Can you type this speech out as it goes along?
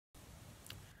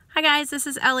Hi guys, this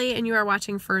is Ellie and you are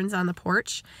watching Ferns on the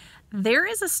Porch. There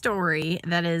is a story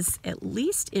that is at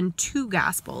least in 2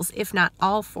 Gospels, if not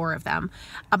all 4 of them,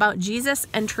 about Jesus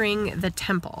entering the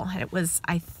temple. It was,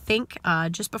 I think,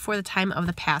 just before the time of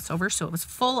the Passover, so it was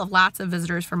full of lots of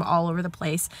visitors from all over the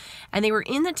place. And they were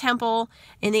in the temple,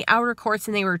 in the outer courts,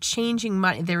 and they were changing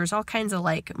money. There was all kinds of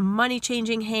like money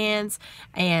changing hands,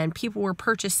 and people were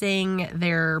purchasing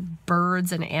their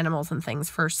birds and animals and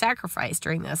things for sacrifice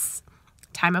during this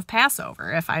time of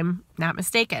Passover, if I'm not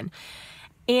mistaken.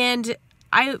 And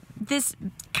this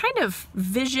kind of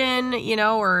vision,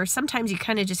 or sometimes you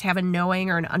kind of just have a knowing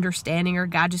or an understanding, or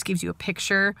God just gives you a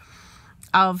picture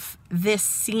of this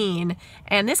scene.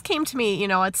 And this came to me,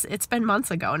 it's been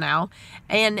months ago now,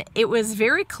 and it was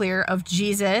very clear of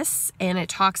Jesus, and it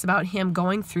talks about him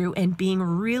going through and being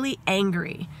really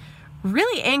angry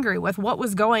with what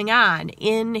was going on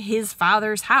in his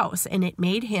Father's house, and it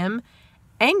made him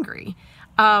angry.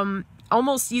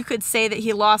 Almost you could say that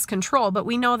he lost control, but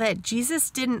we know that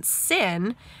Jesus didn't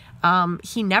sin.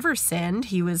 He never sinned.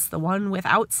 He was the one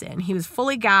without sin. He was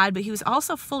fully God, but he was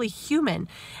also fully human.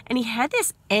 And he had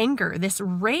this anger, this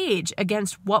rage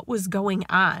against what was going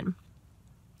on.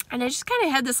 And I just kind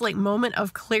of had this like moment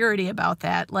of clarity about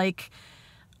that. Like,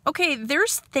 okay,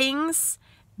 there's things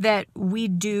that we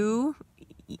do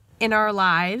in our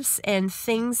lives and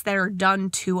things that are done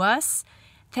to us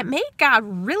that make God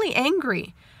really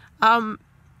angry.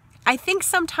 I think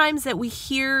sometimes that we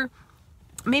hear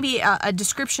maybe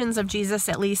descriptions of Jesus,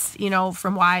 at least,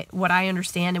 from what I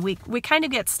understand, and we kind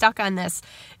of get stuck on this.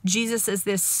 Jesus is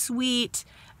this sweet,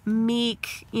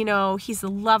 meek, he's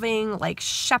loving, like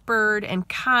shepherd and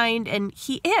kind, and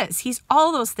he's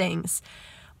all those things.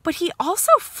 But he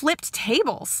also flipped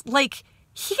tables. Like,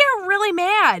 he got really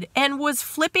mad and was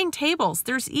flipping tables.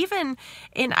 There's even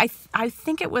I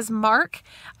think it was Mark,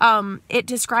 it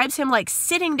describes him like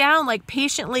sitting down, like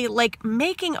patiently, like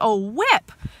making a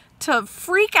whip to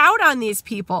freak out on these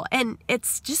people. And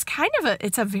it's just kind of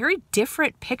it's a very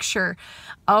different picture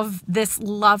of this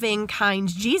loving, kind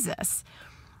Jesus.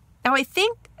 Now, I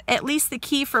think at least the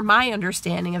key for my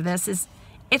understanding of this is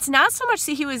it's not so much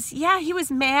that he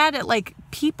was mad at like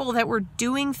people that were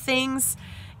doing things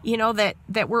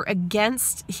that were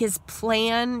against his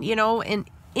plan, and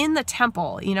in the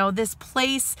temple, this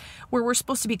place where we're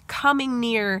supposed to be coming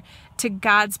near to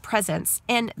God's presence.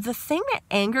 And the thing that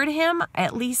angered him,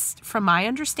 at least from my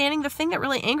understanding, the thing that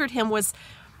really angered him was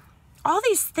all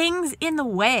these things in the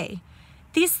way,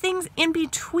 these things in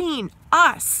between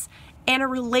us and a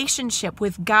relationship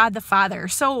with God the Father.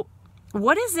 So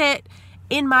what is it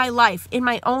in my life, in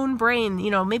my own brain,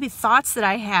 maybe thoughts that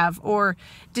I have or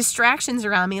distractions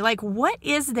around me? Like, what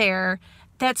is there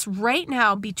that's right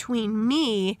now between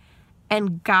me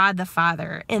and God the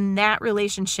Father in that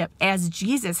relationship as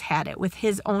Jesus had it with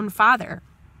his own Father?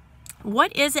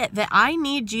 What is it that I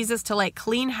need Jesus to like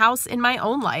clean house in my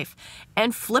own life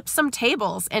and flip some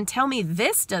tables and tell me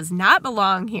this does not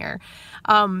belong here?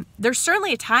 There's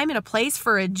certainly a time and a place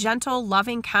for a gentle,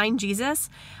 loving, kind Jesus.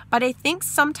 But I think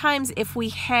sometimes if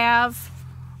we've had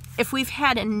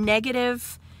a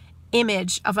negative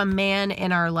image of a man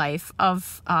in our life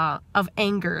of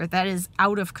anger that is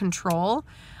out of control,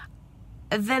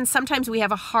 then sometimes we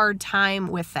have a hard time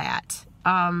with that.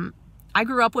 I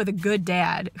grew up with a good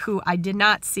dad who I did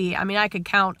not see. I mean, I could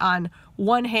count on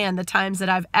one hand the times that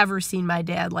I've ever seen my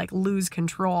dad like lose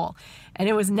control, and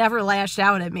it was never lashed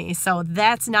out at me. So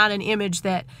that's not an image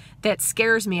that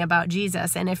scares me about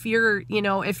Jesus. And if you're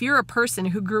a person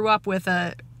who grew up with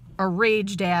a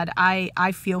rage dad,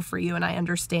 I feel for you and I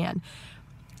understand.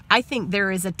 I think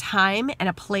there is a time and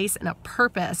a place and a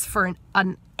purpose for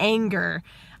an anger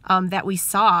that we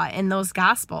saw in those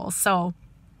Gospels. So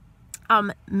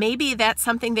maybe that's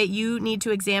something that you need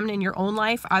to examine in your own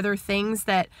life. Are there things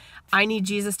that I need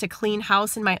Jesus to clean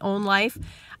house in my own life?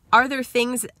 Are there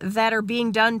things that are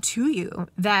being done to you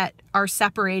that are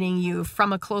separating you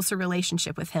from a closer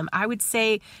relationship with him? I would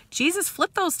say, Jesus,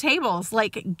 flip those tables.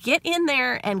 Like, get in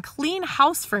there and clean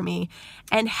house for me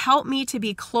and help me to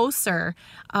be closer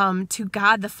to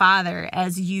God the Father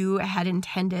as you had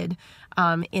intended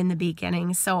in the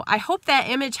beginning. So I hope that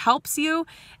image helps you,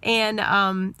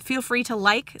 and feel free to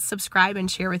like, subscribe,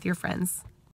 and share with your friends.